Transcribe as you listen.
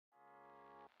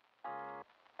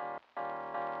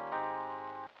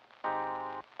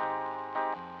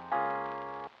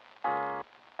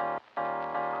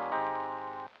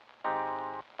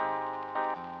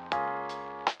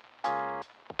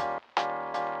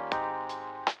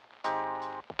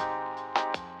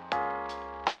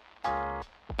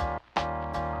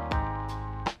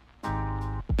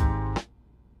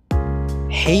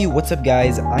Hey, what's up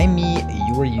guys? I'm me,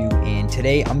 you are you, and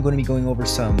today I'm going to be going over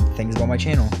some things about my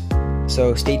channel.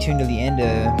 So stay tuned to the end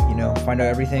to, find out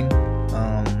everything.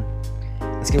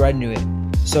 Let's get right into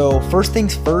it. So first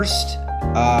things first,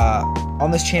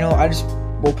 on this channel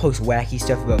we'll post wacky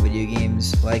stuff about video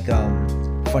games, like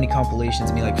funny compilations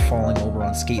of me like falling over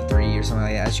on Skate 3 or something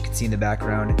like that, as you can see in the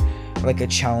background, or like a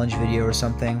challenge video or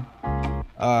something.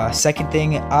 Second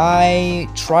thing, I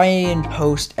try and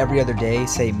post every other day,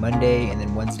 say Monday and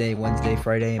then Wednesday,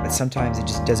 Friday, but sometimes it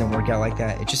just doesn't work out like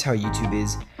that. It's just how YouTube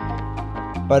is.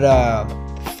 But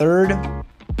third,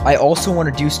 I also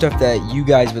want to do stuff that you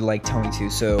guys would like telling me to.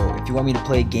 So if you want me to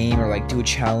play a game or like do a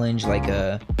challenge, like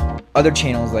other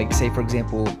channels, like say for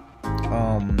example,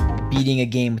 beating a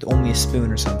game with only a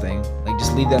spoon or something, like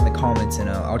just leave that in the comments and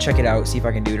I'll check it out, see if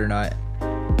I can do it or not.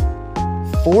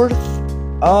 Fourth,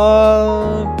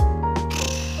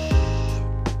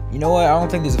 you know what, I don't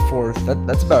think there's a fourth.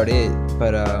 That's about it.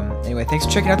 But anyway, thanks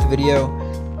for checking out the video.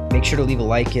 Make sure to leave a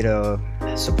like,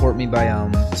 support me by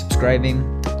subscribing,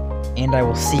 and I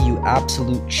will see you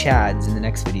absolute chads in the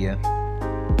next video.